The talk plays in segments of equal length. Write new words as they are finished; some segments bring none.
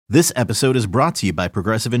This episode is brought to you by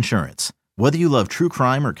Progressive Insurance. Whether you love true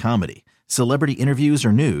crime or comedy, celebrity interviews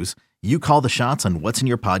or news, you call the shots on what's in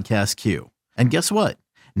your podcast queue. And guess what?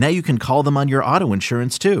 Now you can call them on your auto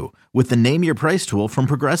insurance too with the Name Your Price tool from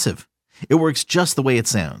Progressive. It works just the way it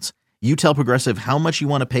sounds. You tell Progressive how much you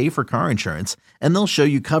want to pay for car insurance, and they'll show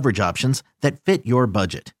you coverage options that fit your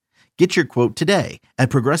budget. Get your quote today at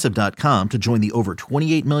Progressive.com to join the over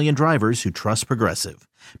 28 million drivers who trust Progressive.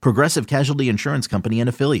 Progressive Casualty Insurance Company and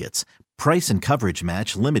Affiliates. Price and coverage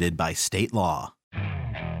match limited by state law.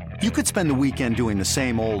 You could spend the weekend doing the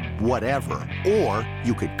same old whatever, or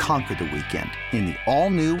you could conquer the weekend in the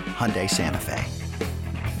all-new Hyundai Santa Fe.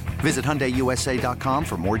 Visit HyundaiUSA.com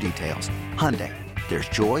for more details. Hyundai, there's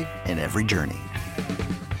joy in every journey.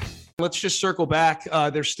 Let's just circle back.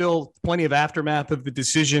 There's still plenty of aftermath of the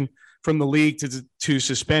decision from the league to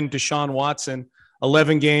suspend Deshaun Watson,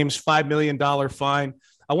 11 games, $5 million fine.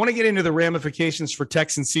 I want to get into the ramifications for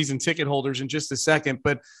Texans season ticket holders in just a second,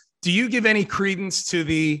 but do you give any credence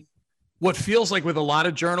to what feels like with a lot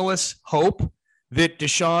of journalists hope that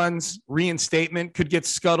Deshaun's reinstatement could get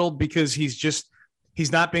scuttled because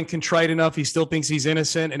he's not been contrite enough. He still thinks he's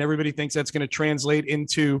innocent, and everybody thinks that's going to translate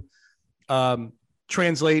into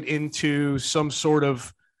some sort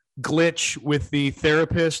of glitch with the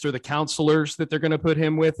therapist or the counselors that they're going to put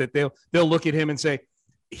him with, that they'll look at him and say,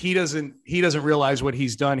 he doesn't realize what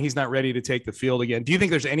he's done. He's not ready to take the field again. Do you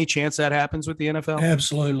think there's any chance that happens with the NFL?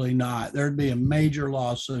 Absolutely not. There'd be a major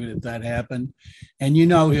lawsuit if that happened. And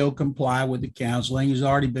he'll comply with the counseling. He's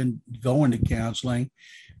already been going to counseling.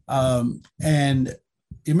 And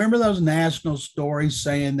you remember those national stories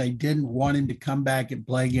saying they didn't want him to come back and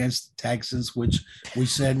play against the Texans, which we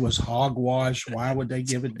said was hogwash. Why would they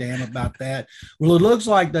give a damn about that? Well, it looks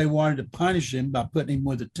like they wanted to punish him by putting him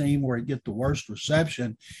with a team where he'd get the worst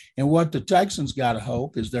reception. And what the Texans got to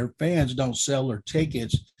hope is their fans don't sell their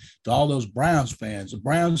tickets to all those Browns fans. The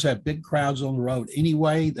Browns have big crowds on the road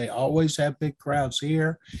anyway. They always have big crowds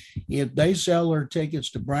here. If they sell their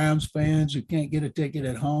tickets to Browns fans who can't get a ticket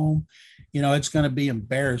at home, it's going to be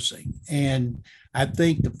embarrassing. And I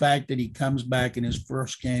think the fact that he comes back in his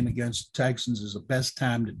first game against the Texans is the best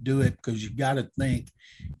time to do it, because you got to think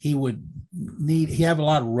he have a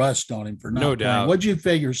lot of rust on him for not no playing. doubt. What'd you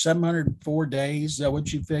figure? 704 days? Is that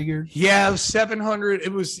what you figured? Yeah, 700.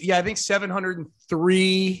 It was, I think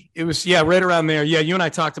 703. It was, right around there. Yeah, you and I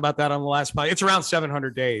talked about that on the last podcast. It's around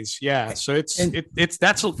 700 days. Yeah, so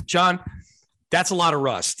John, that's a lot of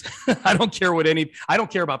rust. I don't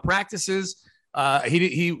care about practices.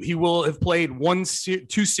 He will have played 2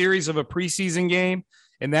 series of a preseason game,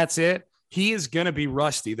 and that's it. He is going to be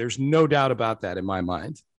rusty. There's no doubt about that in my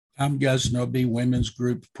mind. I'm guessing there'll be women's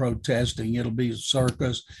group protesting. It'll be a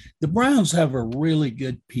circus. The Browns have a really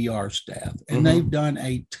good PR staff, and they've done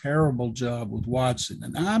a terrible job with Watson.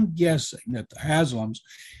 And I'm guessing that the Haslams,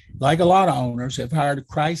 like a lot of owners, have hired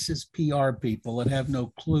crisis PR people that have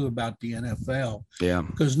no clue about the NFL. Yeah.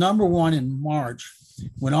 Because number one, in March,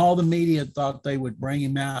 when all the media thought they would bring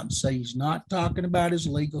him out and say he's not talking about his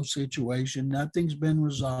legal situation, nothing's been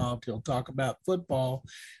resolved, he'll talk about football,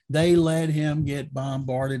 they let him get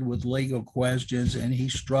bombarded with legal questions, and he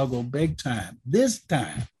struggled big time. This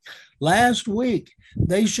time, last week,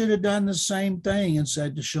 they should have done the same thing and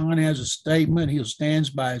said Deshaun has a statement. He stands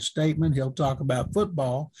by his statement. He'll talk about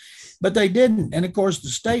football. But they didn't. And, of course, the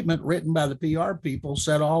statement written by the PR people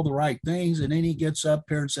said all the right things. And then he gets up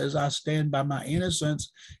here and says, I stand by my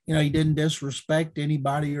innocence. He didn't disrespect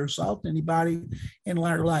anybody or assault anybody. And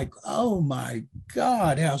they're like, oh, my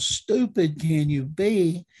God, how stupid can you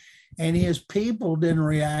be? And his people didn't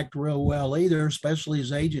react real well either, especially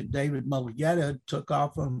his agent, David Mulligetta, took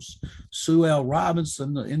off on Sue L.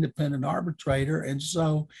 Robinson, the independent arbitrator. And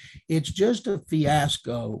so it's just a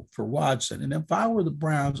fiasco for Watson. And if I were the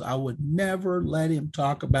Browns, I would never let him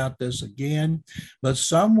talk about this again. But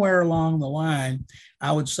somewhere along the line,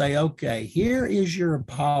 I would say, okay, here is your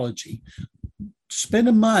apology. Spend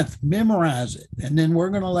a month, memorize it, and then we're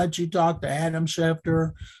going to let you talk to Adam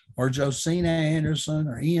Schefter or Josina Anderson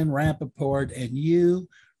or Ian Rappaport, and you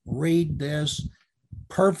read this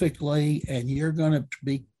perfectly, and you're going to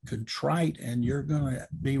be contrite, and you're going to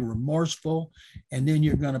be remorseful, and then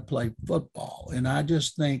you're going to play football. And I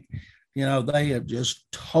just think, they have just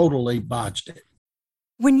totally botched it.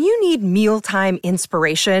 When you need mealtime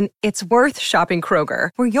inspiration, it's worth shopping Kroger,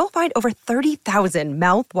 where you'll find over 30,000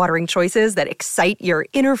 mouth-watering choices that excite your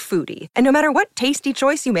inner foodie. And no matter what tasty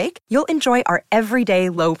choice you make, you'll enjoy our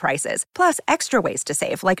everyday low prices, plus extra ways to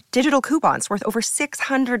save, like digital coupons worth over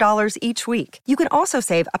 $600 each week. You can also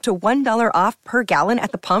save up to $1 off per gallon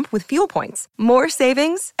at the pump with fuel points. More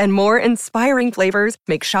savings and more inspiring flavors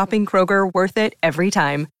make shopping Kroger worth it every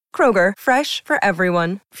time. Kroger, fresh for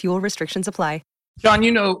everyone. Fuel restrictions apply. John,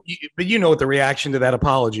 but you know what the reaction to that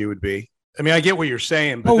apology would be. I mean, I get what you're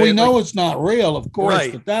saying. But we know it's not real, of course,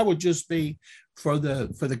 right. But that would just be for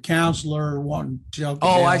the counselor wanting to joke.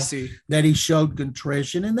 I see. That he showed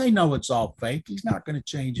contrition, and they know it's all fake. He's not going to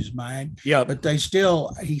change his mind. Yeah, but he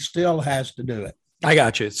still has to do it. I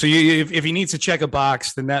got you. So if he needs to check a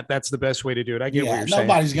box, then that's the best way to do it. I get what you're saying.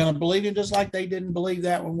 Nobody's going to believe him, just like they didn't believe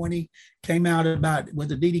that when he came out with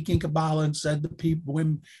the Didi Kinkabala and said the people,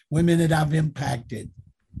 women that I've impacted.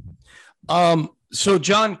 So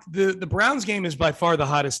John, the Browns game is by far the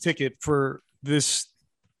hottest ticket for this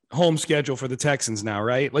home schedule for the Texans now,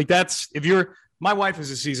 right? Like my wife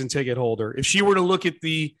is a season ticket holder. If she were to look at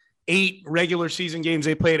the 8 regular season games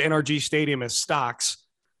they play at NRG Stadium as stocks,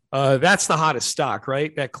 that's the hottest stock,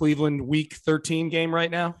 right? That Cleveland Week 13 game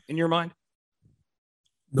right now, in your mind?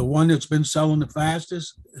 The one that's been selling the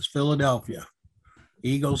fastest is Philadelphia.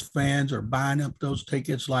 Eagles fans are buying up those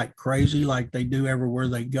tickets like crazy, like they do everywhere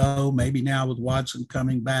they go. Maybe now with Watson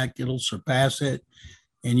coming back, it'll surpass it.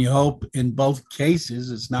 And you hope in both cases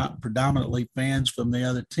it's not predominantly fans from the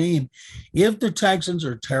other team. If the Texans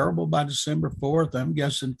are terrible by December 4th, I'm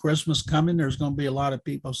guessing Christmas coming, there's going to be a lot of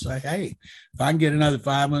people say, hey, if I can get another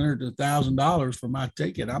 $500 to $1,000 for my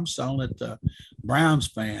ticket, I'm selling it to Browns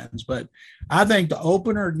fans. But I think the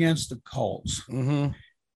opener against the Colts,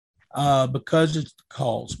 because it's the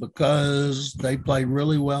Colts, because they played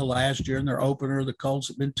really well last year in their opener. The Colts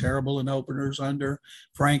have been terrible in openers under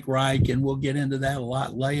Frank Reich, and we'll get into that a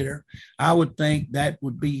lot later. I would think that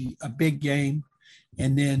would be a big game.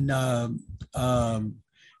 And then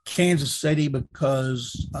Kansas City,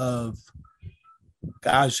 because of,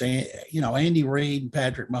 Andy Reid and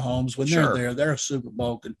Patrick Mahomes, when they're there, they're a Super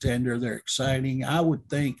Bowl contender. They're exciting. I would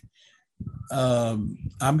think, I'm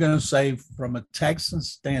going to say from a Texan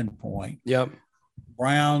standpoint,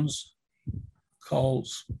 Browns,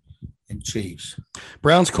 Colts, and Chiefs.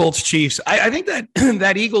 Browns, Colts, Chiefs. I think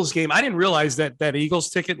that Eagles game, I didn't realize that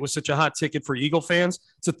Eagles ticket was such a hot ticket for Eagle fans.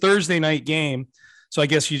 It's a Thursday night game, so I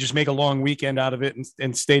guess you just make a long weekend out of it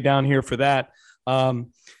and stay down here for that.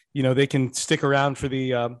 They can stick around for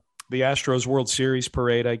the Astros World Series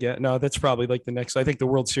parade, I guess. No, that's probably like the next. I think the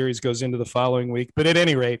World Series goes into the following week. But at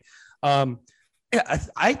any rate,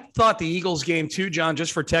 I thought the Eagles game too, John,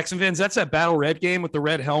 just for Texan fans, that's that Battle Red game with the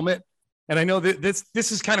red helmet. And I know that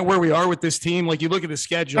this is kind of where we are with this team. Like you look at the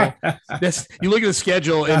schedule,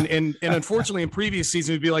 and unfortunately in previous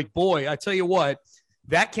seasons, we'd be like, boy, I tell you what,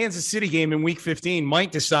 that Kansas City game in week 15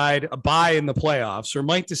 might decide a bye in the playoffs or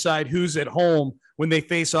might decide who's at home when they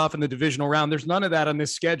face off in the divisional round. There's none of that on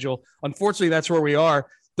this schedule. Unfortunately, that's where we are.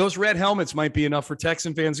 Those red helmets might be enough for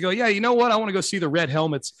Texan fans to go, yeah, you know what? I want to go see the red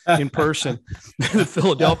helmets in person. The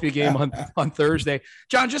Philadelphia game on Thursday.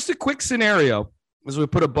 John, just a quick scenario as we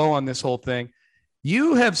put a bow on this whole thing.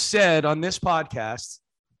 You have said on this podcast,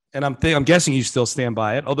 and I'm guessing you still stand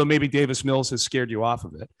by it, although maybe Davis Mills has scared you off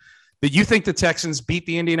of it, that you think the Texans beat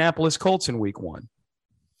the Indianapolis Colts in week 1.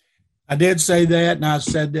 I did say that, and I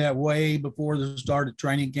said that way before the start of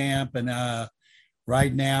training camp, and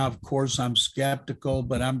right now, of course, I'm skeptical,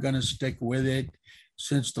 but I'm going to stick with it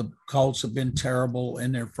since the Colts have been terrible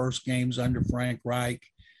in their first games under Frank Reich.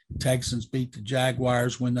 Texans beat the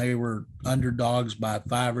Jaguars when they were underdogs by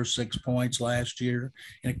 5 or 6 points last year.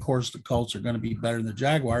 And, of course, the Colts are going to be better than the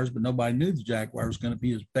Jaguars, but nobody knew the Jaguars were going to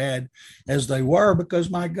be as bad as they were because,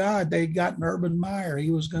 my God, they got Urban Meyer.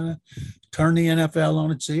 He was going to turn the NFL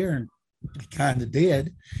on its ear, and he kind of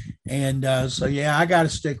did. And I got to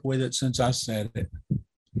stick with it since I said it.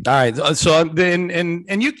 All right. So then,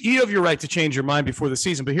 and you have your right to change your mind before the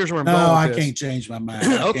season, but here's where I'm going with I this. can't change my mind.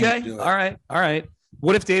 Okay. All right.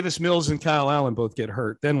 What if Davis Mills and Kyle Allen both get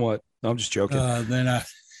hurt? Then what? No, I'm just joking.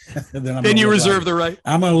 Then you reserve the right.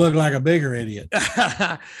 I'm going to look like a bigger idiot.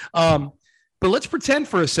 But let's pretend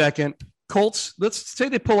for a second. Colts, let's say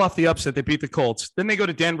they pull off the upset. They beat the Colts. Then they go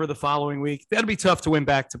to Denver the following week. That'll be tough to win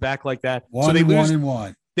back-to-back like that. So they lose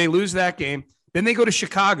 1-1. They lose that game. Then they go to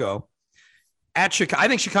Chicago. At Chicago, I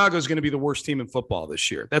think Chicago is going to be the worst team in football this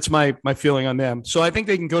year. That's my feeling on them. So I think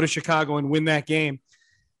they can go to Chicago and win that game.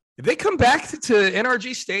 If they come back to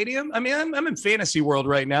NRG Stadium, I mean, I'm in fantasy world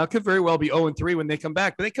right now. It could very well be 0-3 when they come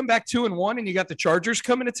back. But they come back 2-1, and you got the Chargers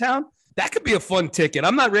coming to town. That could be a fun ticket.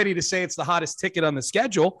 I'm not ready to say it's the hottest ticket on the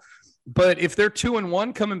schedule. But if they're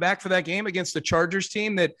 2-1 coming back for that game against the Chargers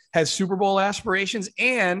team that has Super Bowl aspirations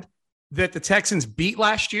and that the Texans beat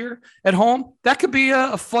last year at home, that could be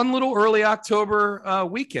a fun little early October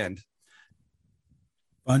weekend.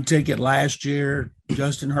 Fun ticket last year.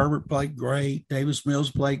 Justin Herbert played great. Davis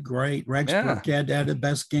Mills played great. Rex Burkhead had the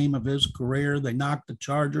best game of his career. They knocked the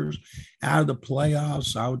Chargers out of the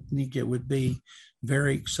playoffs. I would think it would be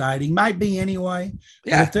very exciting. Might be anyway.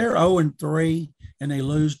 Yeah. But if they're 0-3 and they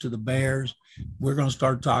lose to the Bears, we're going to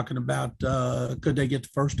start talking about could they get the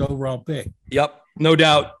first overall pick? Yep. No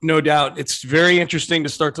doubt. No doubt. It's very interesting to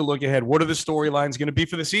start to look ahead. What are the storylines going to be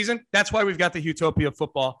for the season? That's why we've got the Houtopia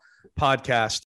Football Podcast.